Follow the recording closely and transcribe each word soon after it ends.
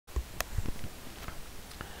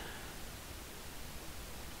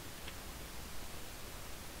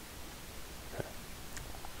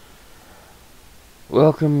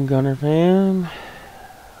Welcome, Gunner fam.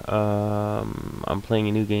 I'm playing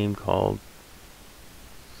a new game called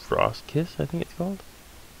Frost Kiss, I think it's called.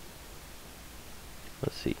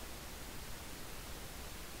 Let's see.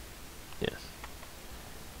 Yes.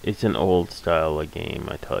 It's an old style of game,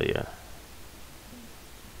 I tell ya.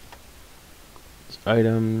 It's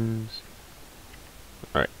items.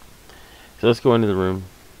 Alright. So let's go into the room.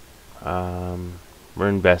 We're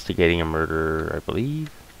investigating a murder, I believe.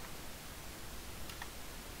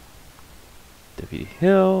 Deputy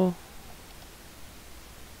Hill.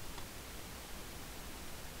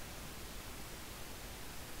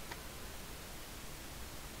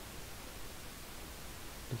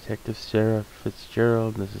 Detective Sarah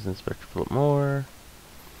Fitzgerald. This is Inspector Philip Moore.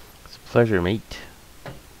 It's a pleasure, mate.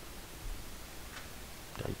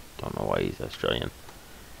 I don't know why he's Australian.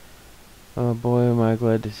 Oh boy, am I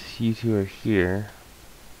glad to see you two are here.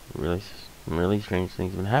 Really strange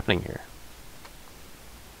things have been happening here.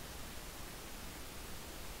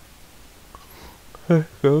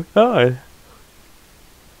 Oh God.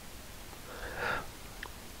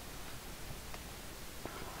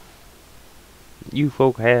 You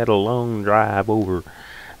folk had a long drive over.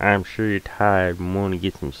 I'm sure you're tired and want to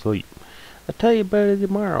get some sleep. I'll tell you about it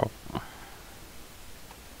tomorrow.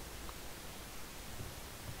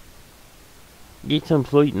 Get some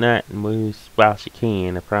sleep tonight and move as fast as you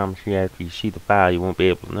can. I promise you after you see the file you won't be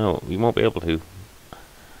able to know. You won't be able to.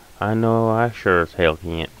 I know I sure as hell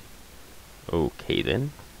can't. Okay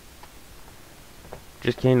then.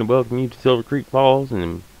 Just came to welcome you to Silver Creek Falls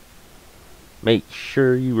and make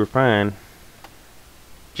sure you were fine.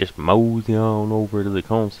 Just mosey on over to the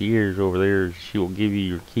concierge over there. She will give you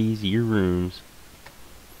your keys to your rooms.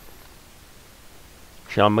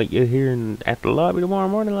 Shall I meet you here at the lobby tomorrow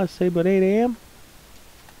morning, let's say about 8 a.m.?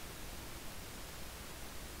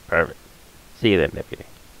 Perfect. See you then, deputy.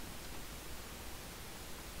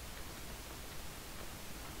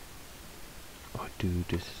 Oh, dude,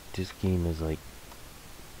 this game is like...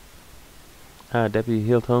 Deputy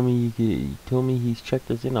Hill told me he's checked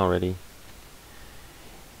us in already.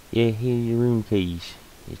 Yeah, here's your room keys.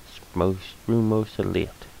 It's room most to the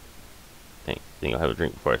left. Thanks. Think I'll have a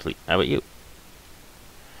drink before I sleep. How about you?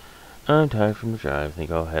 I'm tired from the drive.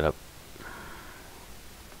 Think I'll head up.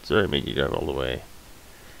 Sorry I made you drive all the way.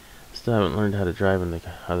 Still haven't learned how to drive on the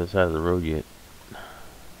other side of the road yet.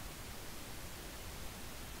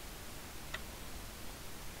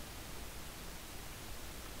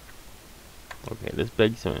 Okay, this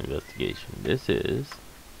begs some investigation. This is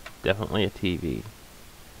definitely a TV.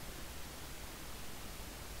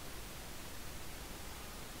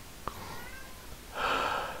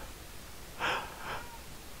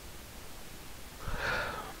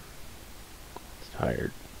 It's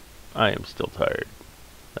tired. I am still tired.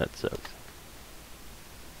 That sucks.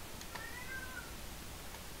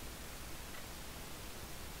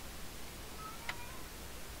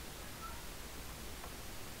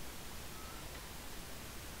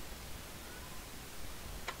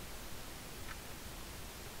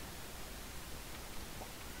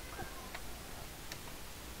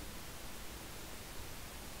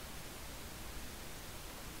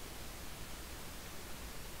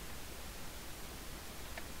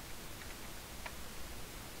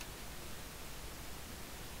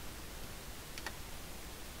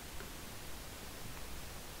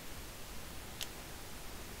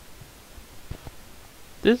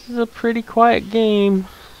 This is a pretty quiet game.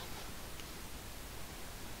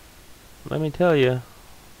 Let me tell you.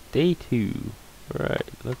 Day 2. Alright,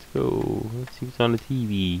 let's go. Let's see what's on the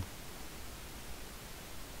TV.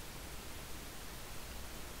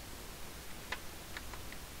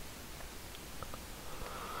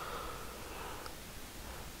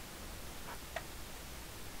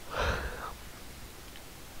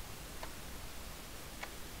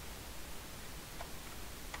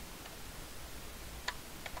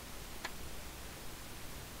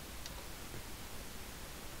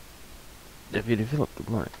 Deputy Philip, good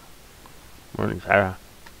morning. Morning, Sarah.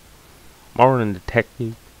 Morning,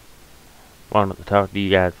 detective. Wanted to talk to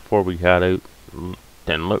you guys before we got out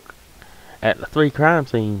and look at the 3 crime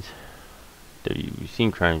scenes. We've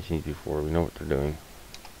seen crime scenes before. We know what they're doing.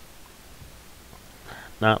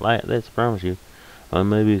 Not like this, I promise you. I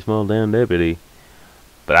may be a small damn deputy,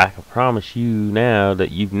 but I can promise you now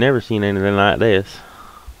that you've never seen anything like this.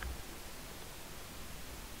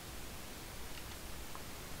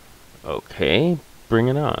 Okay, bring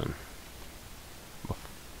it on.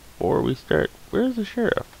 Before we start, where's the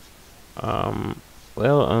sheriff? I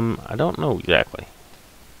don't know exactly.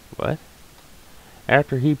 What?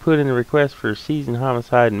 After he put in a request for seasoned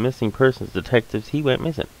homicide and missing persons detectives, he went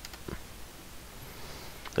missing.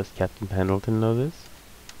 Does Captain Pendleton know this?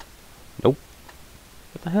 Nope.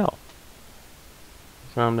 What the hell?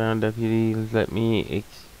 Calm down, deputy. Let me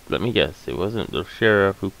guess. It wasn't the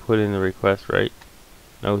sheriff who put in the request, right?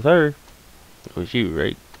 No, sir. It was you,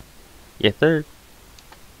 right? Yes, sir.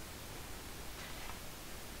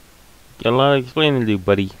 Got a lot of explaining to do,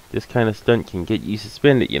 buddy. This kind of stunt can get you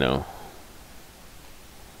suspended, you know.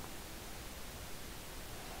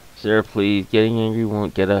 Sir, please. Getting angry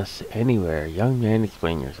won't get us anywhere. Young man,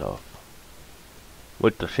 explain yourself.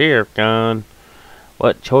 With the sheriff gone,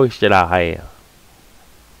 what choice did I have?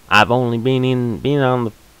 I've only been in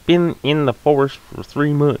the force for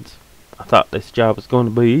 3 months. I thought this job was going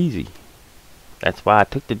to be easy. That's why I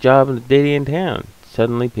took the job in the dead-end town.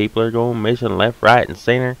 Suddenly, people are going missing left, right, and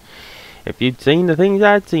center. If you'd seen the things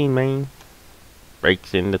I'd seen, man.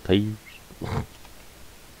 Breaks into thieves.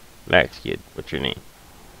 Max, kid, what's your name?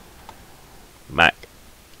 Mike.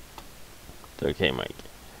 It's okay, Mike.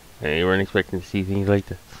 You weren't expecting to see things like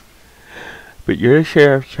this. But you're the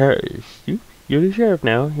sheriff. You're the sheriff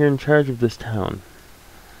now. You're in charge of this town.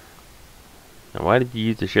 Now, why did you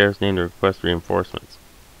use the sheriff's name to request reinforcements?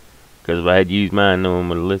 Because if I had used mine, no one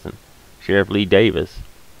would have listened. Sheriff Lee Davis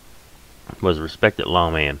was a respected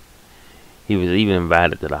lawman. He was even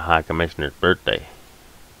invited to the High Commissioner's birthday.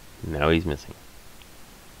 Now he's missing.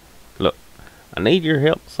 Look, I need your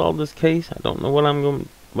help to solve this case. I don't know what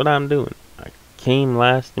I'm doing. I came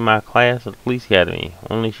last in my class at the police academy.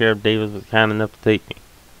 Only Sheriff Davis was kind enough to take me.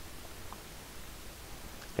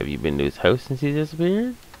 Have you been to his house since he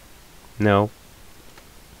disappeared? No.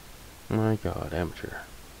 My God, amateur.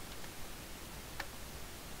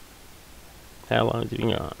 How long has he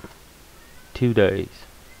been gone? 2 days.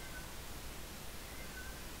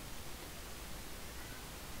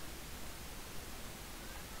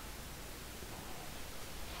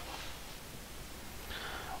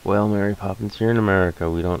 Well, Mary Poppins, here in America,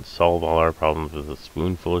 we don't solve all our problems with a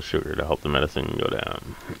spoonful of sugar to help the medicine go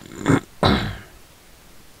down.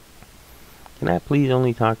 Can I please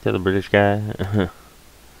only talk to the British guy?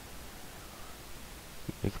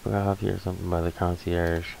 Make a coffee or something by the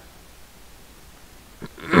concierge.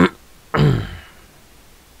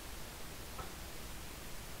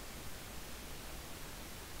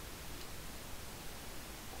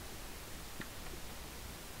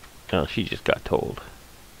 Oh, she just got told.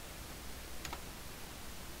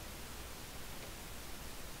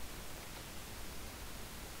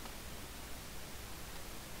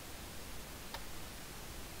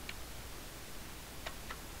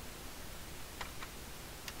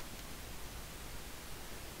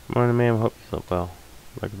 Morning, ma'am. Hope you slept well.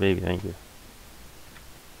 Like a baby, thank you.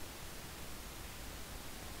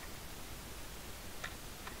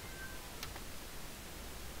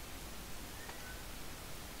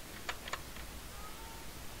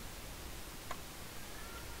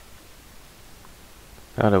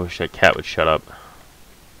 God, I wish that cat would shut up.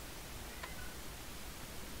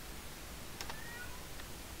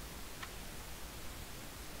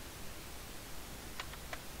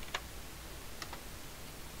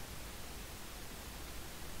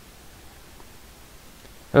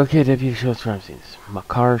 Okay, deputy, show us crime scenes. My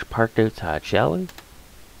car's parked outside, shall we?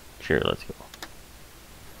 Sure, let's go.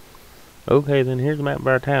 Okay, then here's a map of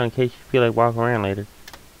our town in case you feel like walking around later.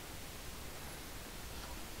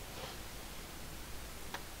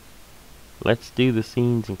 Let's do the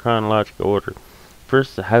scenes in chronological order.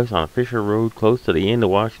 First, the house on Fisher Road, close to the end of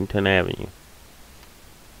Washington Avenue.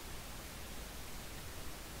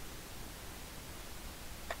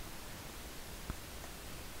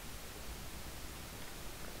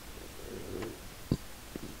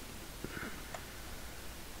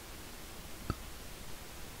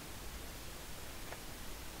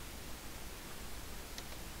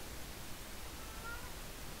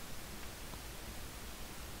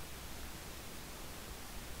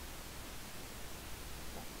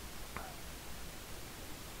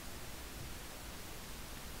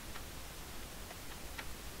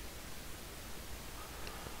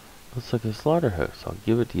 Looks like a slaughterhouse. I'll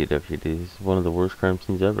give it to you, deputy. This is one of the worst crime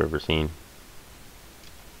scenes I've ever seen.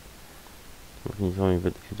 What can you tell me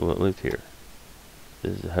about the people that lived here?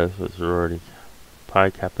 This is the house of sorority Pi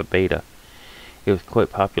Kappa Beta. It was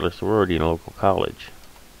quite popular sorority in a local college.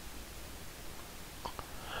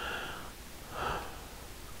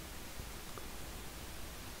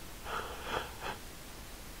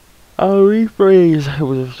 I'll rephrase. It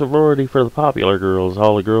was a sorority for the popular girls.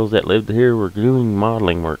 All the girls that lived here were doing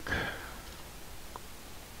modeling work.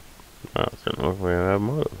 Oh, I don't know if we have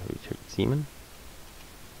more. Have we checked semen?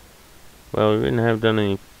 Well, we wouldn't have done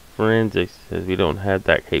any forensics as we don't have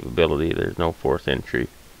that capability. There's no forced entry.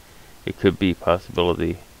 It could be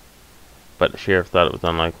possibility but the sheriff thought it was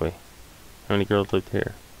unlikely. How many girls lived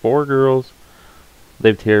here? 4 girls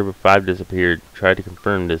lived here, but 5 disappeared. Tried to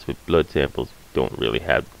confirm this with blood samples. Don't really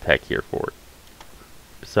have the tech here for it.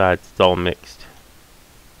 Besides, it's all mixed.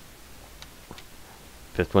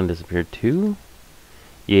 5th one disappeared too?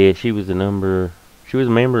 Yeah, she was a member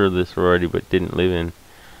of this sorority, but didn't live in.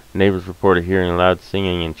 Neighbors reported hearing loud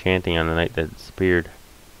singing and chanting on the night that it disappeared.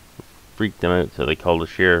 Freaked them out, so they called the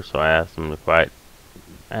sheriff. So I asked him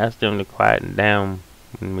to quieten down.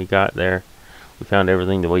 When we got there, we found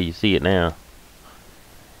everything the way you see it now.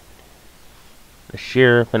 The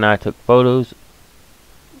sheriff and I took photos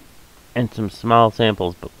and some small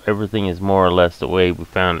samples, but everything is more or less the way we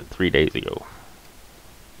found it 3 days ago.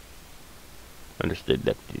 Understood.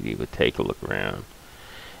 Deputy would take a look around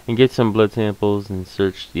and get some blood samples and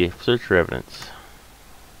search for evidence.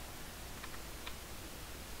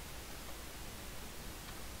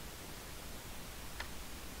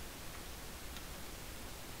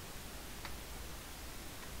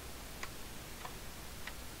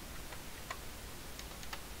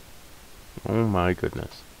 Oh my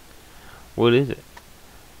goodness. What is it?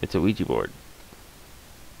 It's a Ouija board.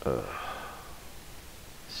 Ugh.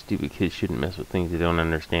 Stupid kids shouldn't mess with things they don't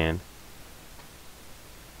understand.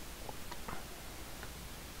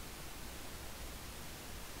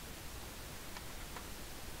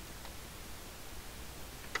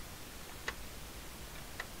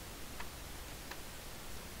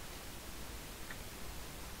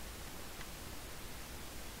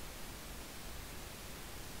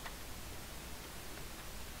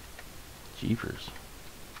 Jeepers.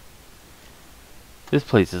 This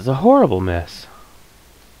place is a horrible mess.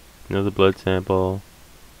 Another blood sample.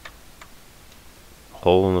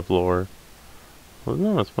 Hole in the floor. Well,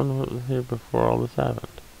 no, it's one that was here before all this happened.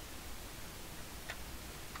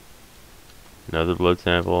 Another blood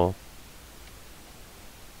sample.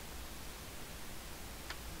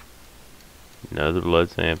 Another blood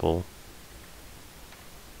sample.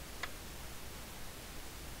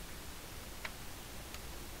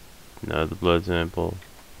 Another blood sample.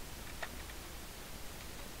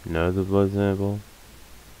 Another blood sample.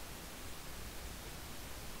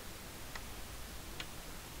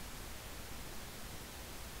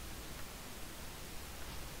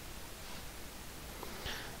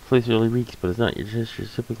 This place really reeks, but it's not just your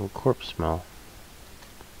typical corpse smell.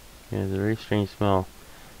 Yeah, it's a very strange smell.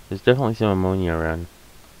 There's definitely some ammonia around.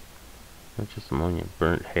 Not just ammonia.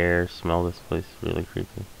 Burnt hair. Smell this place is really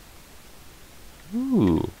creepy.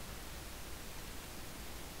 Ooh.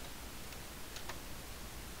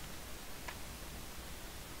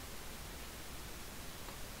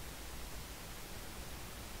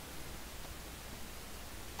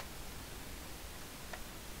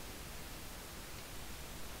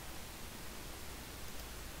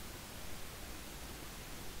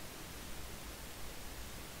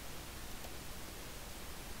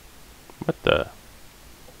 What the?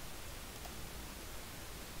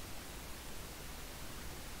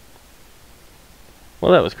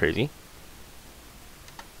 Well, that was crazy.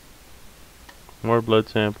 More blood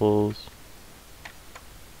samples.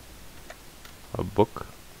 A book.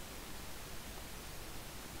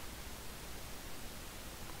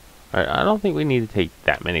 Alright, I don't think we need to take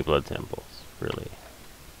that many blood samples, really.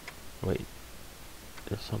 Wait.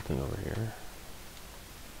 There's something over here.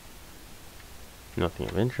 Nothing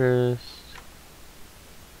of interest.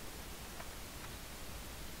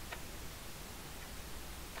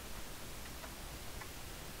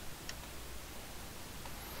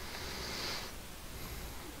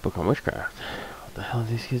 Book on witchcraft. What the hell are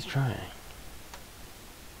these kids trying?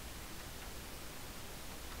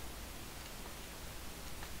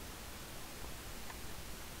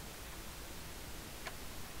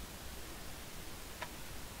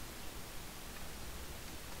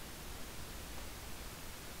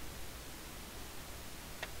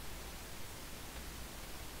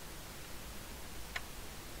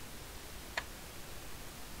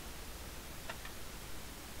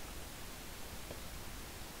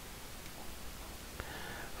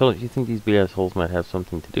 Philip, you think these big ass holes might have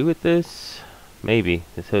something to do with this? Maybe.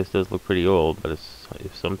 This house does look pretty old, but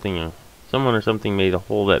if someone or something made a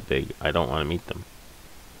hole that big, I don't want to meet them.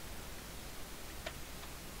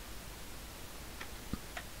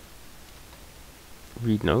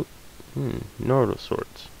 Read note? Note of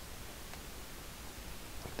sorts.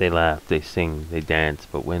 They laugh, they sing, they dance,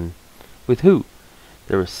 but when? With who?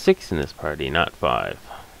 There were 6 in this party, not 5.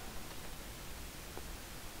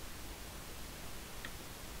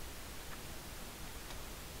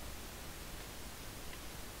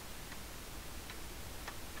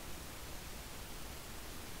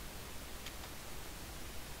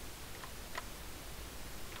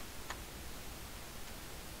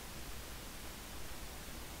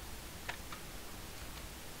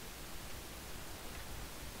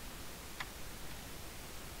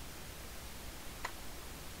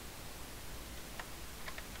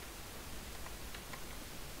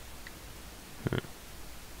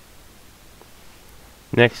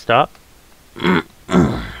 Next stop.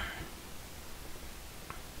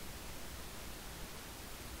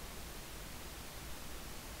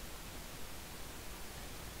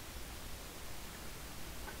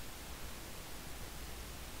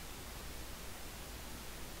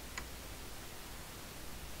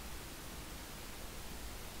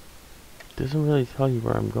 Doesn't really tell you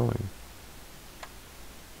where I'm going.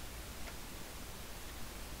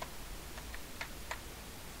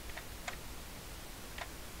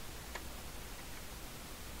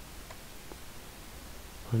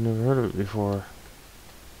 I've never heard of it before.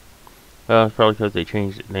 Well, it's probably because they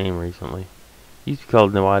changed its name recently. It used to be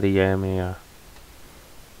called Nawadi Yamea.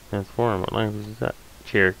 That's foreign. What language is that?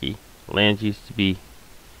 Cherokee. Lands used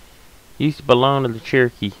to belong to the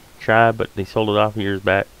Cherokee tribe, but they sold it off years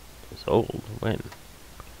back. Sold? When?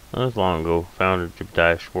 That was long ago. Founder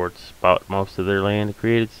Jebediah Schwartz bought most of their land and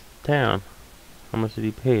created a town. How much did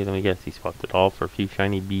he pay? Let me guess. He swapped it all for a few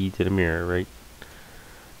shiny beads and a mirror, right?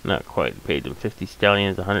 Not quite. He paid them 50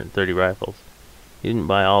 stallions, 130 rifles. He didn't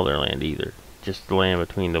buy all their land either. Just the land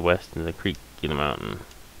between the west and the creek in the mountain.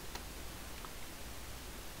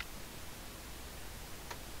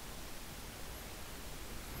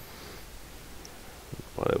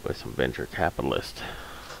 Bought it by some venture capitalist.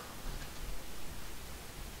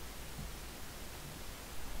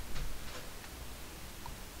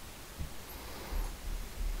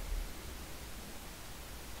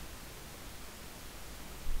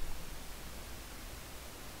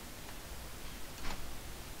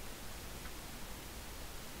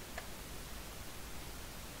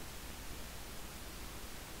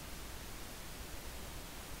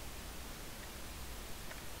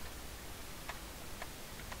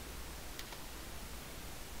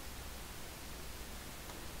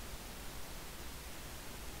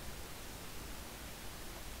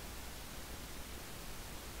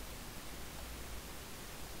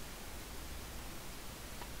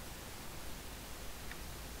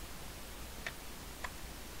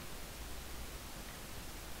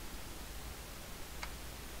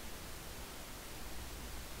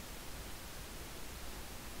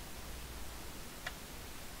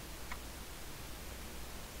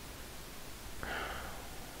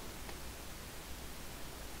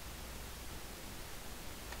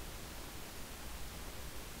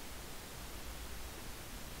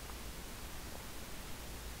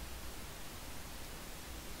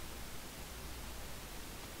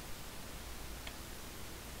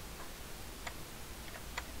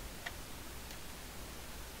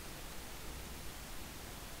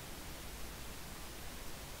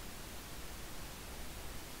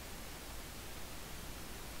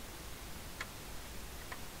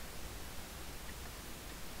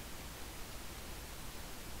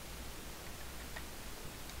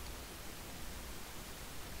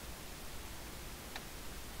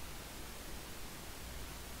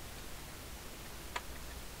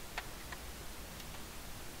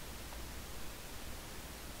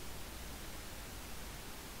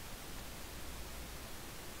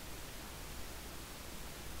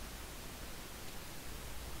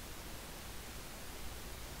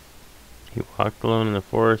 He walked alone in the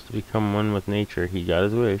forest to become one with nature. He got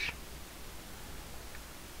his wish.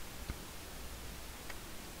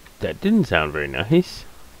 That didn't sound very nice.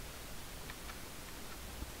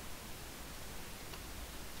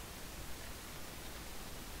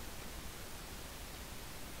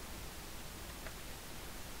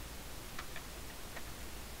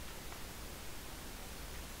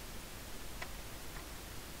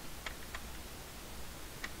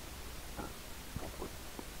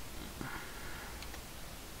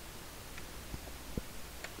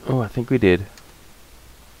 Oh, I think we did.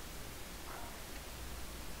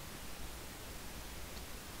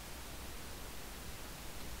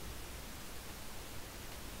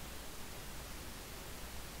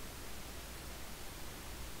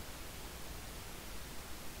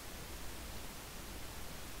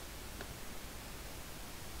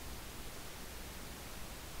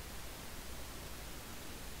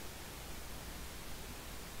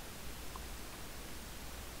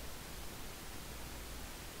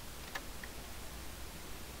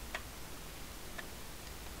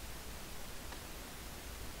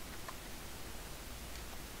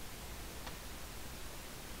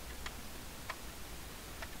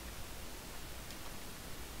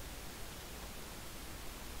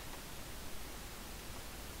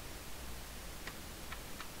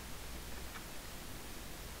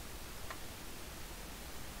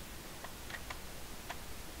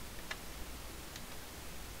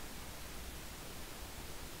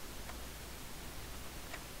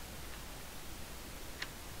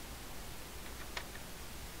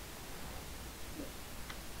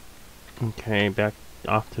 Okay, back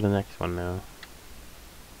off to the next one now.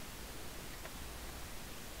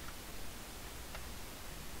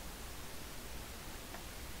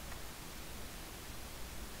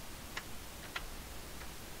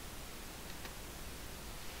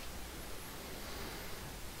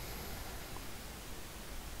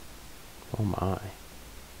 Oh my.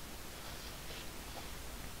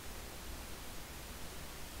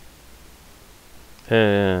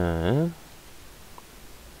 Uh,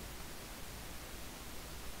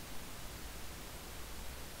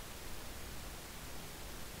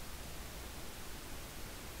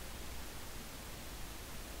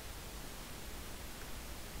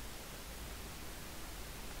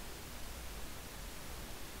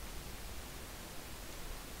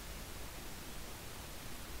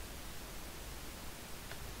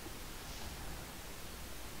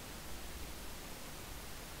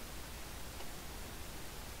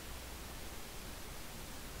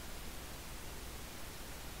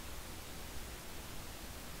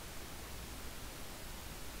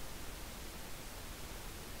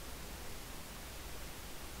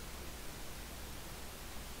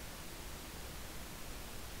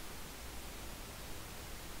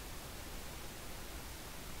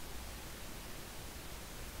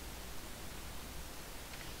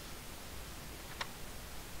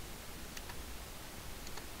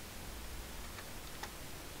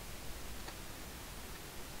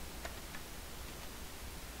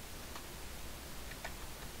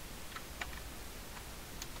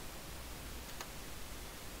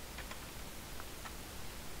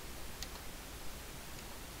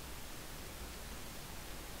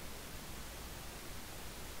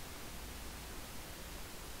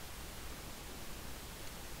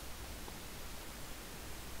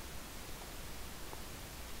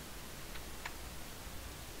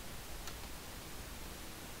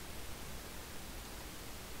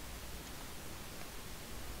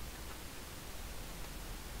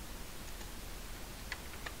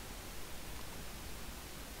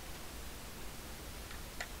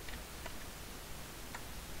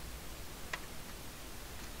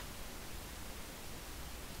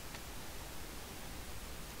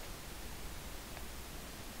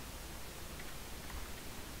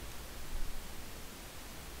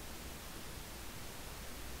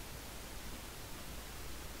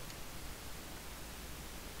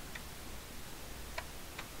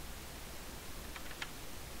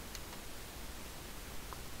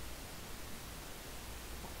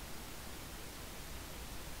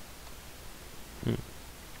 hmm.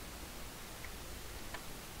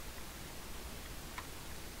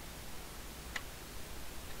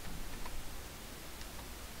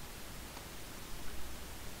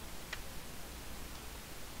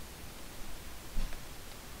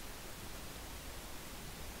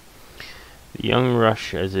 The young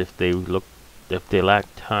rush as if they lack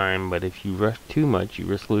time, but if you rush too much, you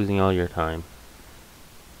risk losing all your time.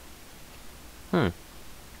 Hmm.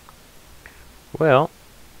 Well,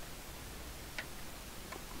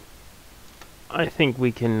 I think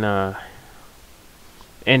we can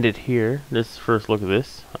end it here. This first look at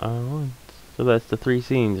this. So that's the 3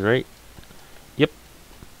 scenes, right? Yep.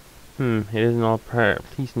 It isn't all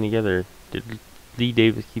piecing together. Did Lee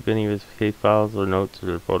Davis keep any of his case files or notes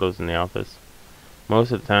or photos in the office?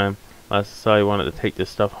 Most of the time, last I saw he wanted to take this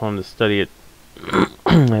stuff home to study it.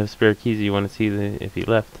 I have spare keys if you want to see if he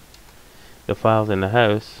left the files in the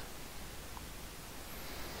house.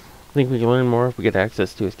 I think we can learn more if we get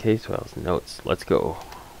access to his case files and notes. Let's go.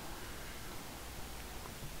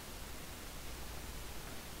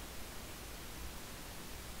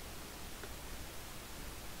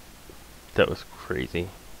 That was crazy.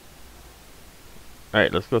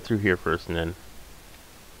 Alright, let's go through here first and then.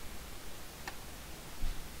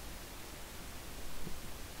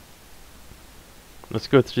 Let's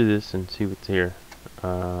go through this and see what's here.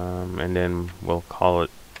 And then we'll call it.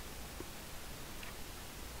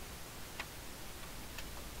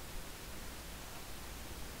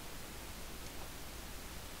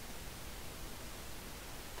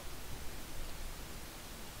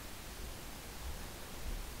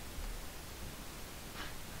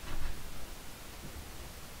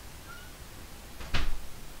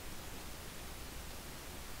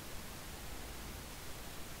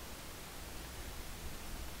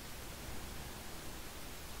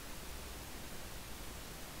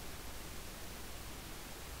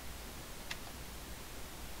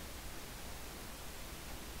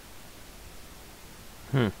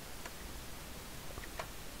 Hmm.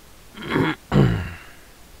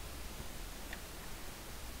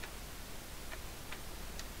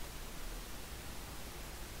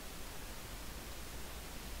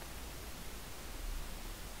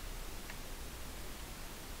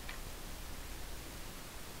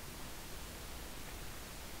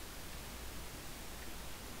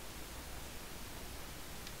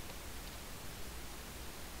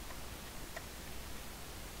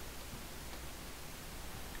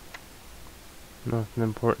 Nothing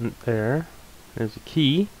important there. There's a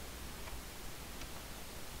key.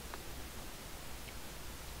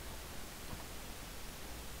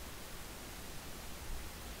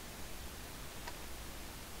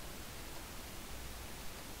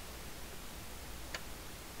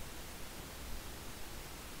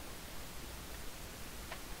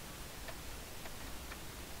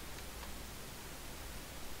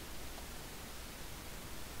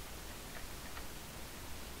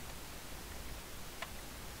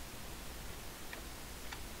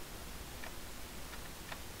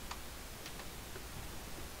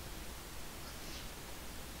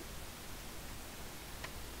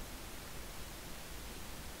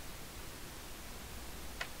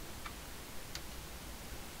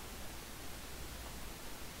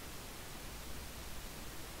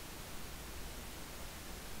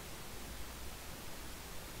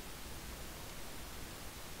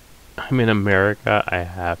 I'm in America, I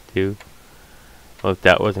have to. Well, if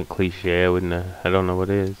that wasn't cliche, I wouldn't I don't know what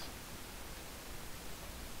is.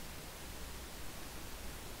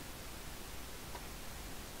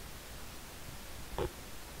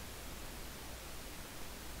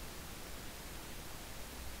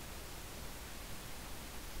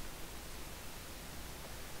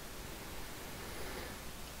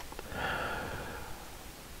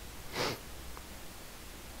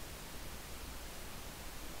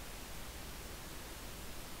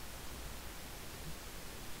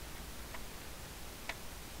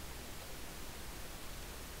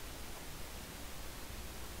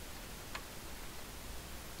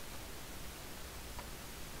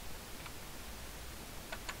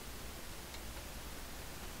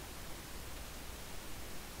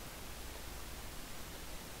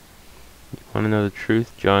 Want to know the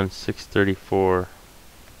truth? John 6:34.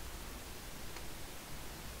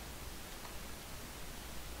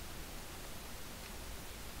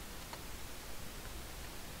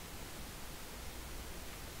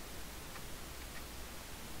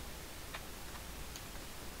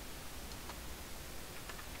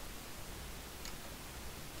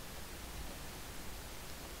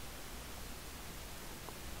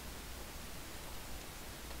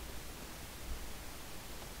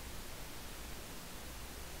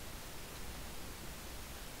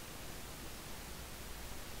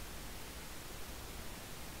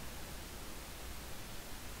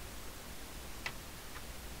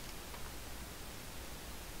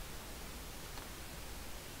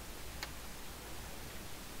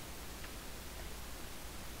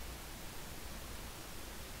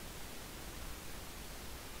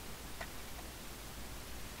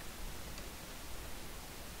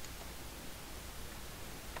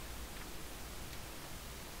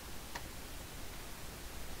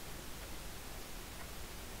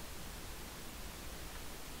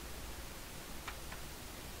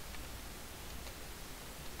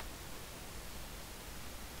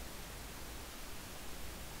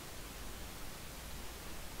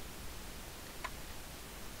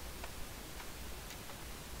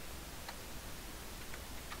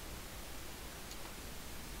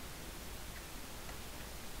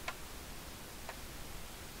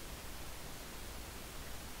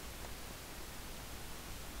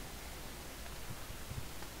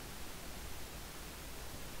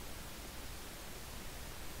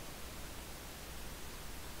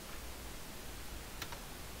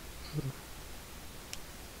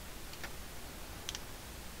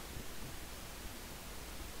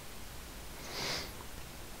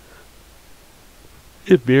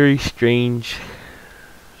 A very strange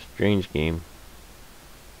game.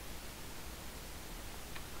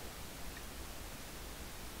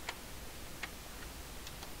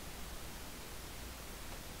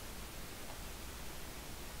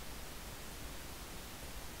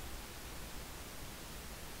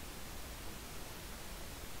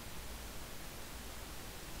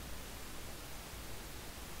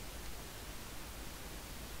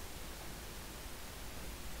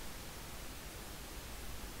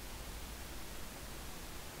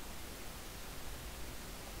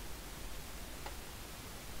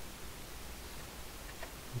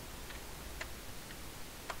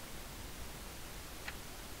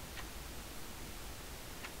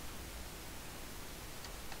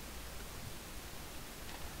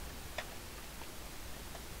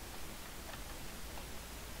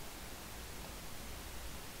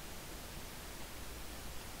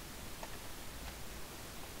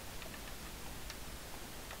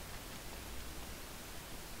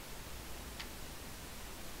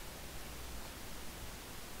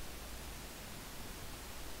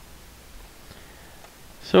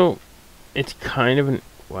 So, it's kind of an...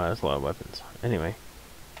 Wow, that's a lot of weapons. Anyway.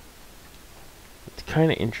 It's kind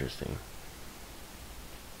of interesting.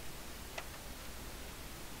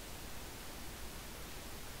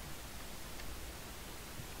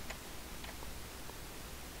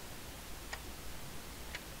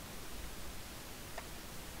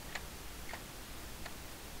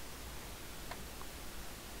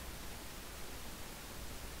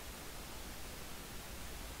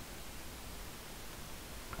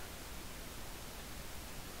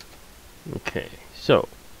 Okay, so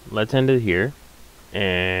let's end it here,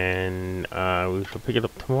 and we shall pick it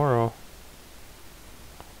up tomorrow.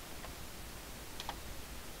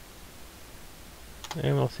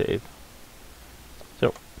 And we'll save.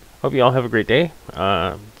 So, hope you all have a great day.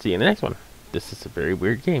 See you in the next one. This is a very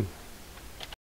weird game.